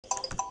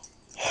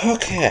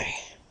Okay,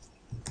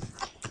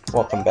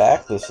 welcome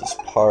back. This is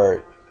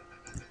part,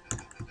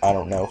 I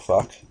don't know,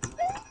 fuck.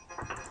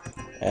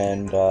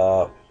 And,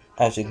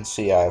 as you can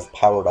see, I've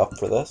powered up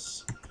for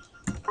this.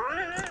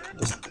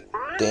 This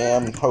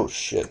damn, oh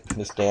shit,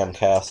 this damn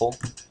castle.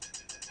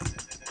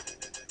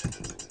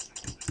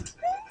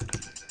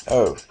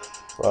 Oh,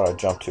 thought I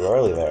jumped too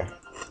early there.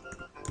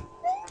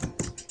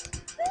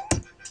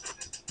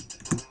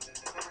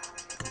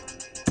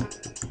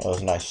 That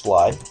was a nice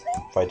slide,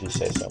 if I do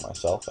say so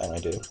myself, and I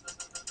do.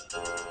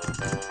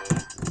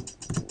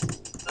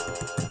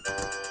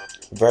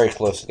 Very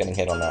close to getting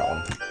hit on that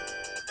one.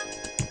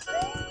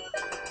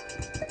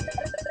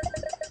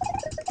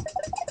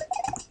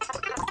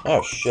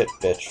 Oh shit,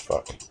 bitch,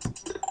 fuck.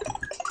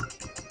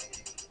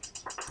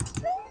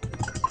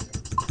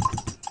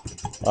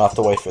 I'll have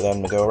to wait for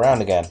them to go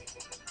around again.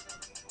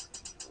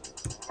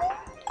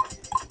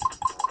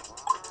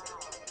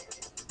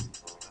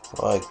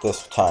 Like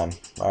this time.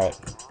 Alright.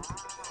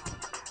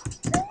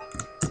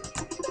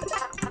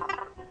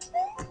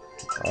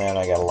 And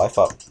I got a life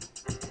up.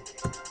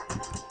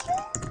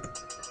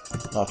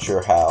 Not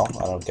sure how.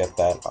 I don't get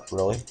that,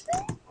 really.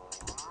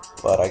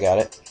 But I got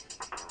it.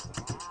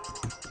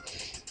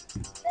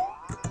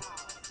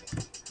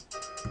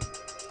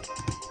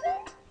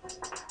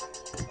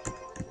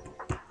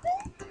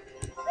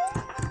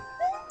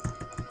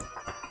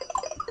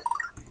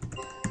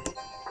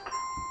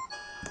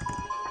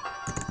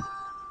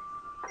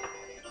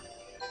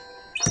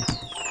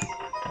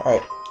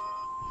 Alright.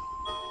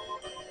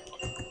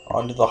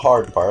 On to the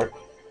hard part.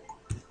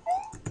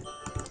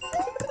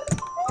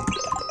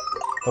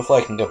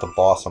 Hopefully I can get the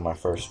boss on my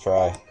first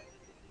try.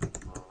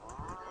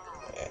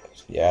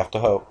 You have to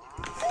hope.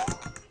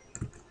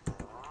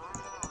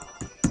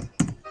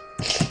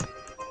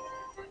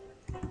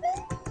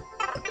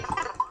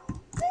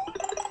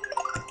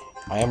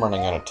 I am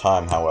running out of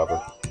time,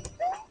 however.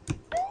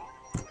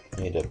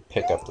 I need to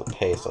pick up the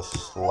pace a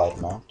slight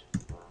amount.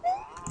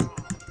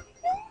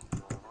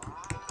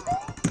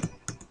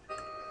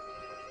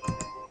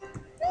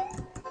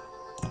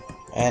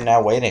 And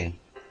now waiting.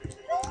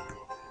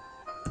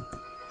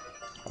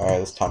 Alright,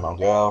 this time I'll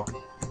go.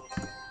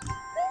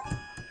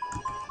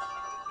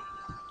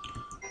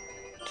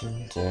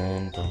 Dun,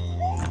 dun,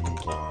 dun,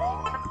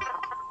 dun.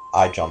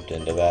 I jumped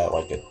into that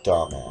like a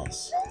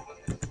dumbass.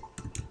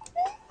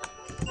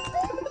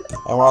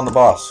 And we're on the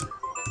boss.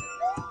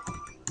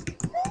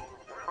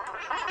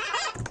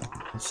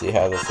 Let's see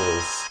how this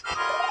is.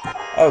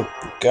 Oh,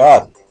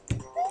 God.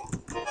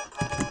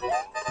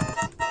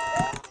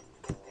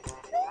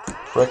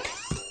 Prick.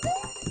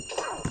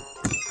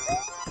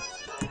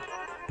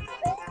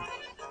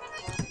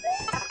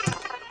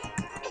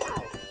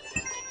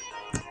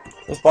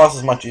 This boss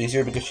is much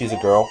easier because she's a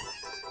girl.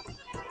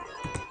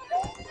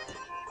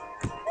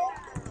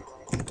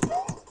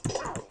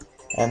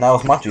 And that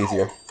was much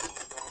easier.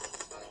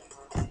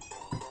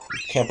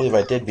 Can't believe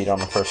I did beat on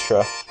the first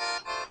try.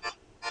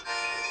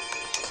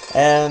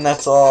 And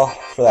that's all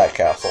for that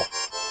castle.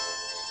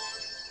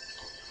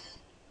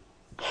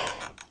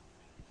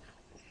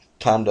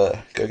 Time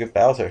to go get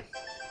Bowser.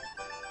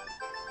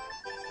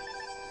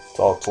 That's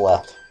all that's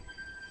left.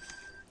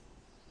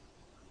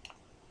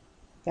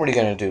 What are you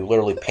gonna do?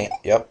 Literally paint?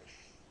 Yep.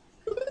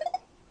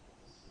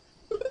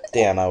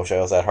 Damn, I wish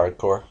I was that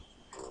hardcore.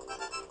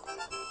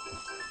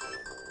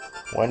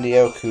 Wendy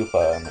O.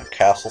 Koopa and the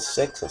Castle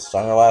 6 has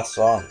sung her last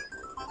song.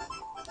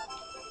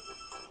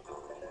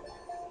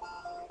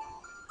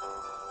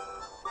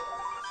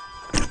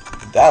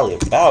 Valley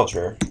of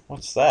Bowser?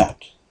 What's that?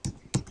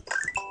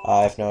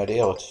 I have no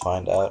idea what to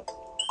find out.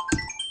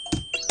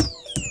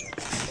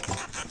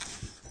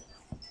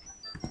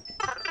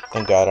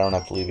 Thank God I don't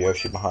have to leave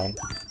Yoshi behind.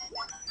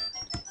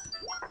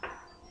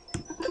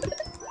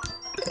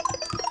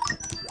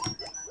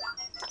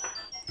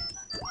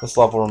 This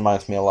level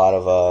reminds me a lot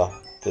of the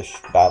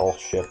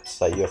battleships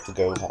that you have to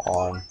go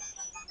on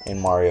in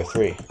Mario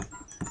 3.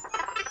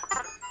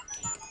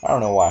 I don't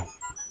know why.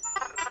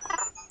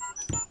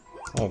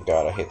 Oh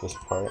God, I hate this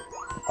part.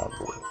 I don't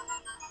believe it.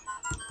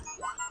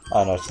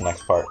 Oh no, it's the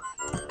next part.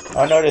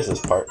 Oh no, it is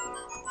this part.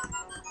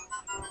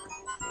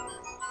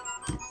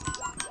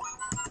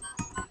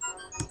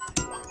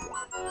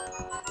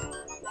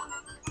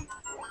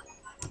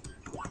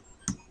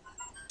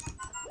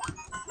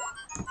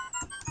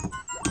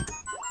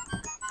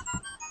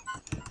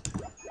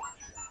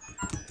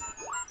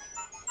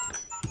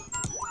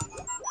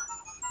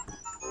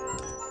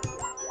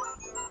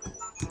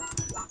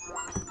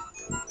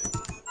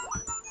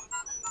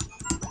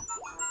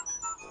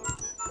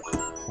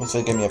 Looks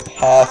like give me a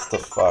path to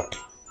fuck.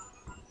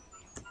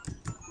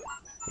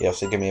 Yeah,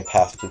 so give me a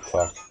path to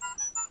fuck.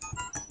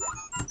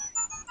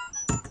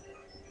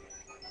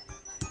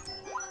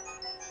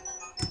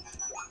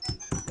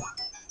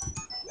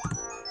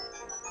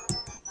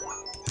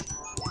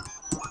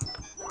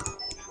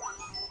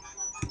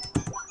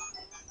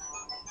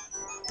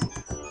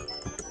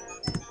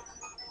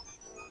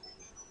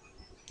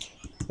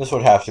 This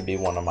would have to be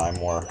one of my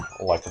more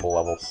likable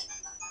levels.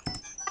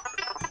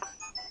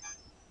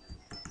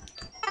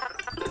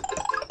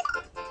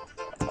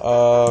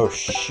 Oh,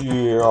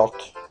 shit.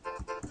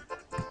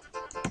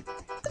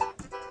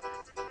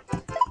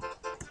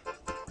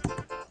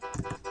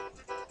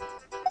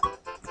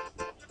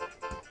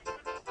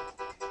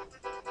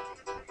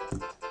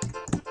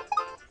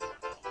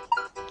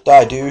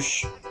 Die,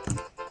 douche.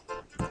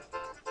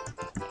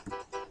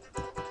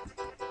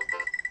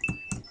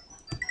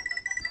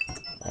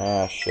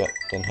 Ah, shit.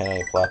 Didn't hit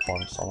any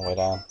platforms on the way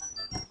down.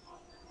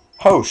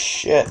 Oh,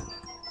 shit.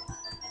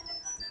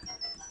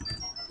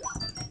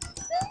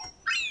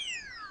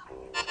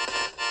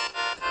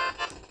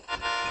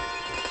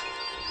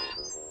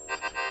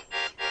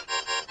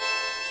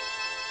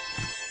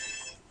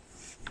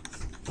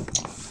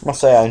 I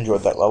must say I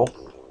enjoyed that level.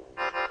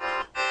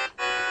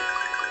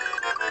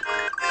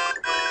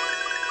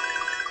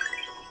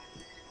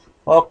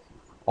 Well,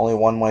 only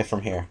one way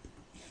from here.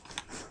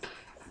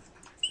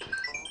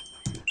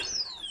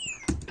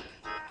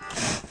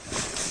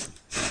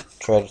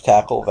 Try to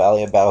tackle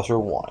Valley of Bowser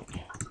 1.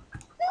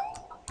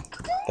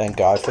 Thank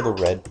God for the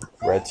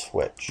red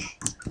switch.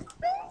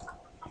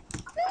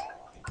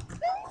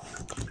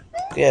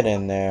 Get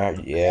in there.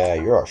 Yeah,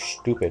 you're a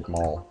stupid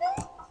mole.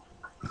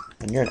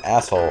 And you're an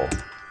asshole.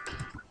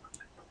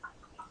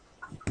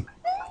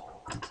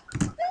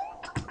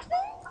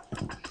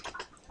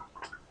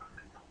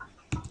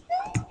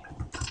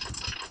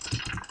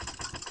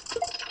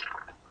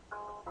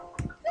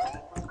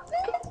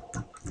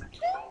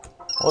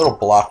 A little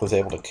block was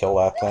able to kill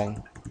that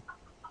thing.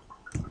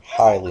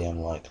 Highly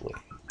unlikely.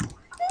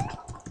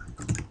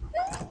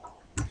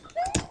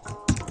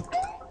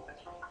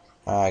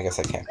 I guess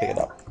I can't pick it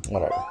up.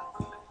 Whatever.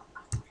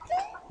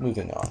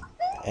 Moving on.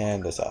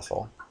 And this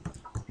asshole.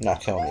 Not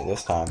killing me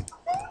this time.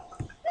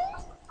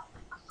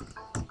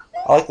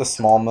 I like the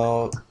small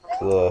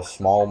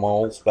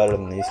moles better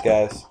than these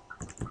guys.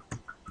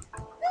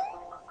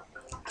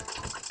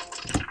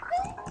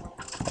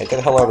 Hey, get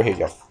the hell over here,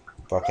 you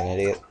fucking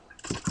idiot.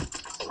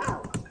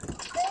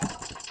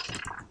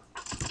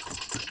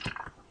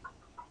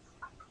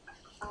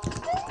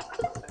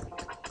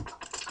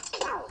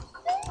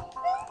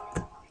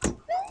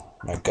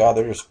 My god,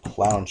 they're just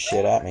plowing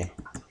shit at me.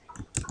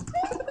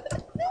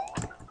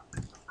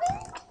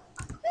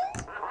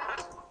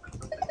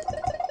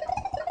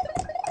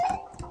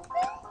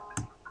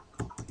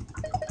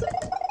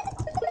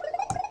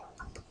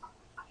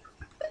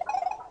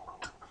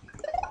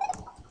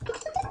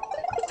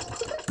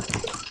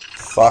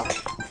 Fuck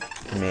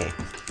me.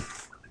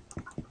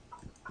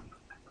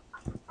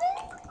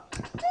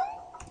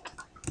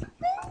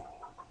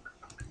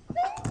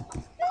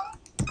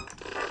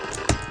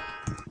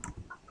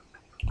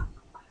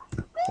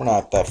 We're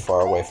not that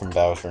far away from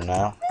Bowser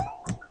now.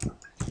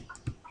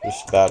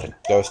 Just about a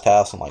ghost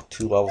house and like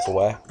 2 levels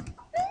away.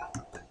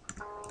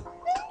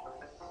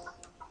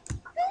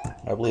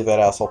 I believe that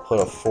asshole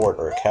put a fort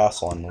or a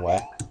castle in the way.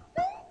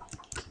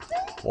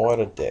 What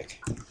a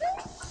dick.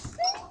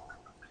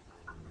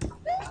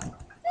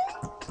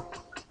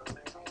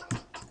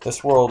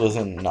 This world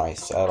isn't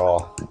nice at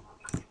all.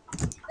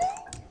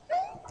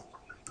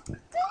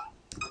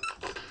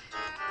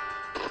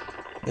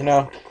 You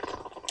know,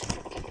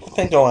 I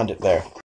think I'll end it there.